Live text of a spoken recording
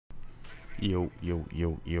Yo,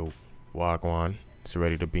 Wagwan. It's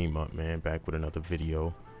ready to beam up, man. Back with another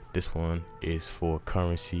video. This one is for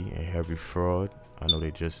Currency and Heavy Fraud. I know they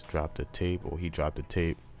just dropped a tape, or he dropped a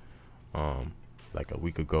tape like a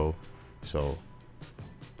week ago. So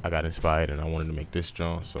I got inspired and I wanted to make this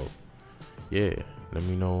drum. So yeah, let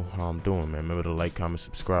me know how I'm doing, man. Remember to like, comment,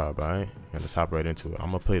 subscribe, alright? And let's hop right into it. I'm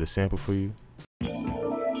gonna play the sample for you.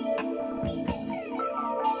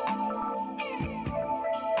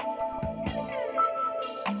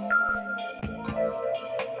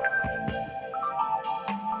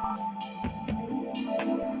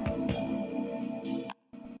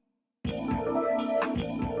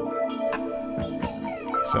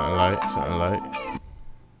 Something light.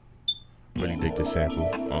 Really dig the sample.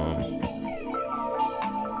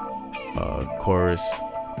 Chorus,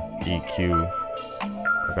 EQ.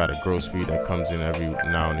 I got a growth speed that comes in every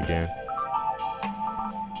now and again,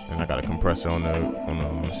 and I got a compressor on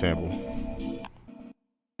the sample.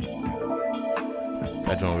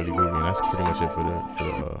 That drum really groovy, and that's pretty much it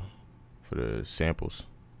for the samples.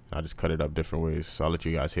 I just cut it up different ways, so I'll let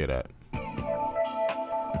you guys hear that.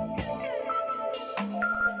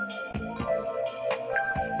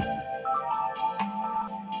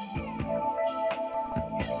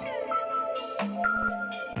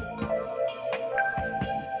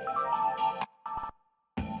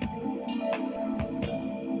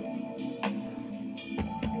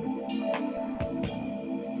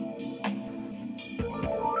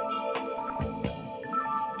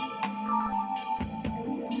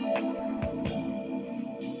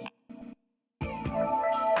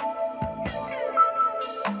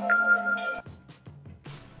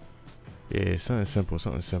 Yeah, something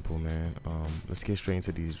simple, man. Let's get straight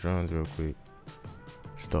into these drums real quick.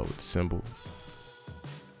 Start with the cymbal,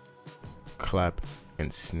 clap,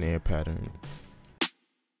 and snare pattern.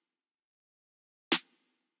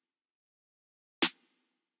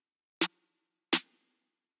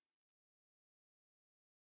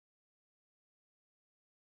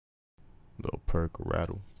 Little perk,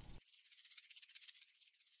 rattle.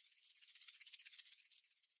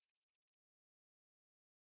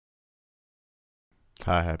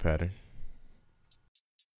 Hi-hat pattern.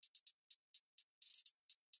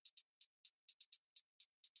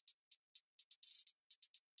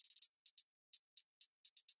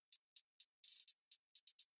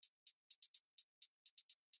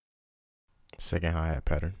 Second hi-hat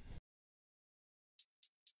pattern.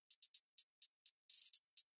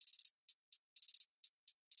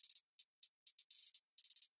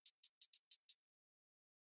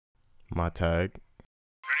 My tag.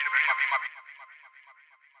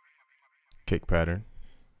 Kick pattern.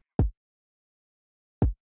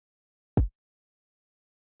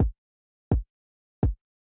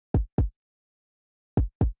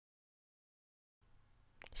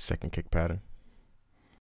 Second kick pattern.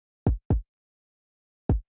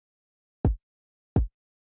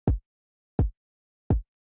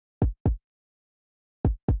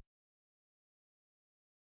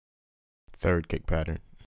 Third kick pattern.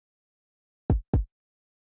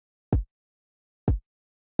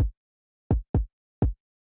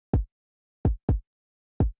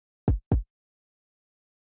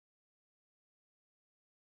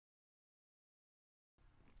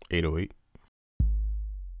 .808.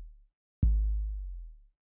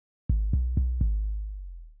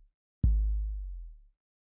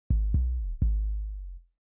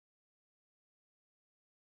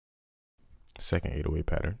 Second 808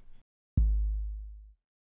 pattern.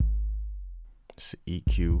 It's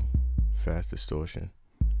EQ, fast distortion,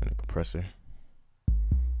 and a compressor.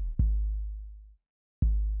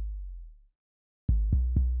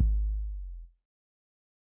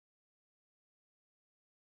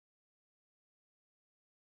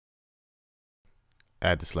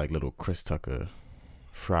 Add this like little Chris Tucker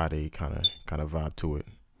Friday kind of vibe to it.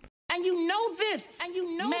 And you know this, and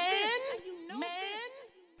you know man.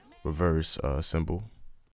 Reverse cymbal.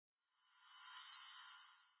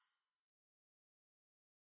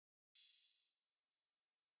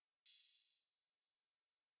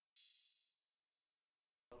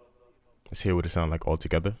 Let's hear what it sounds like all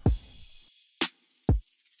together.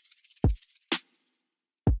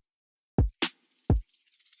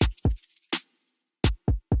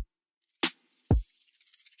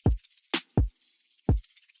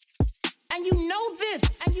 And you know this,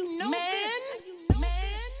 and you know man.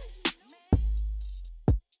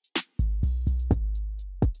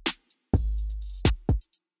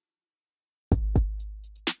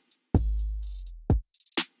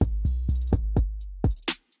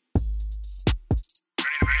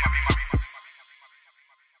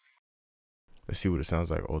 Let's see what it sounds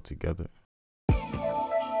like all together.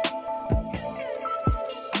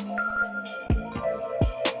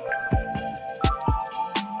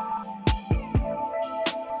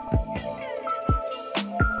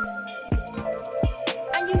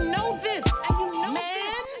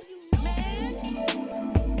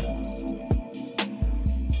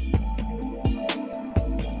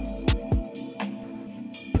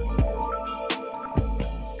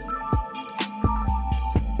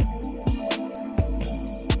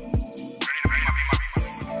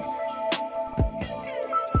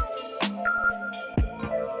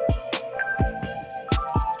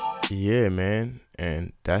 yeah, man,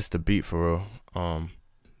 and that's the beat for real.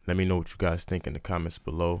 Let me know what you guys think in the comments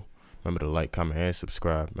below. Remember to like, comment, and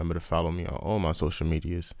subscribe. Remember to follow me on all my social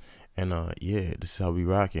medias. And yeah, this is how we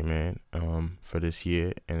rocking, man. For this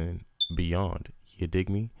year and beyond. You dig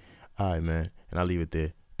me? All right, man. And I'll leave it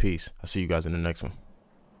there. Peace. I'll see you guys in the next one.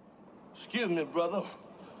 Excuse me, brother.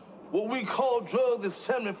 What we call drugs at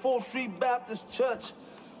 74th Street Baptist Church,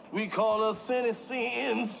 we call us sin.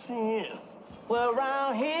 Well,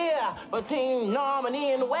 around here, between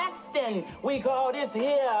Normandy and Weston, we call this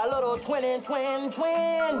here a little twin.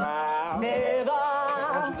 Wow. Nigga.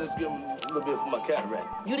 Why don't you just give him a little bit for my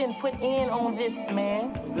cataract? You didn't put in on this,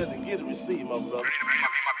 man. Better get a receipt, my brother.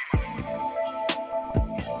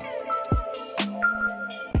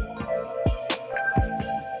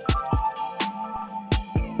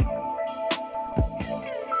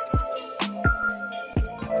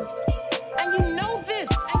 And you know this,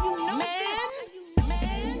 and you know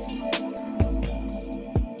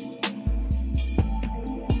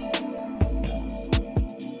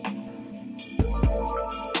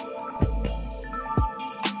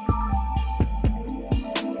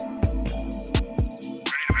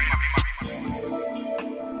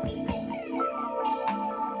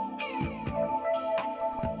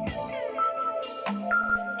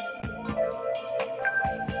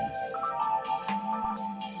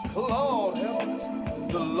Lord,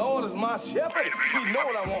 the Lord is my shepherd. He know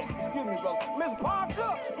what I want. Excuse me, brother. Miss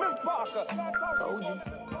Parker, can I talk to you? told you.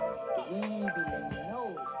 We be letting you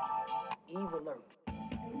know evil lurks.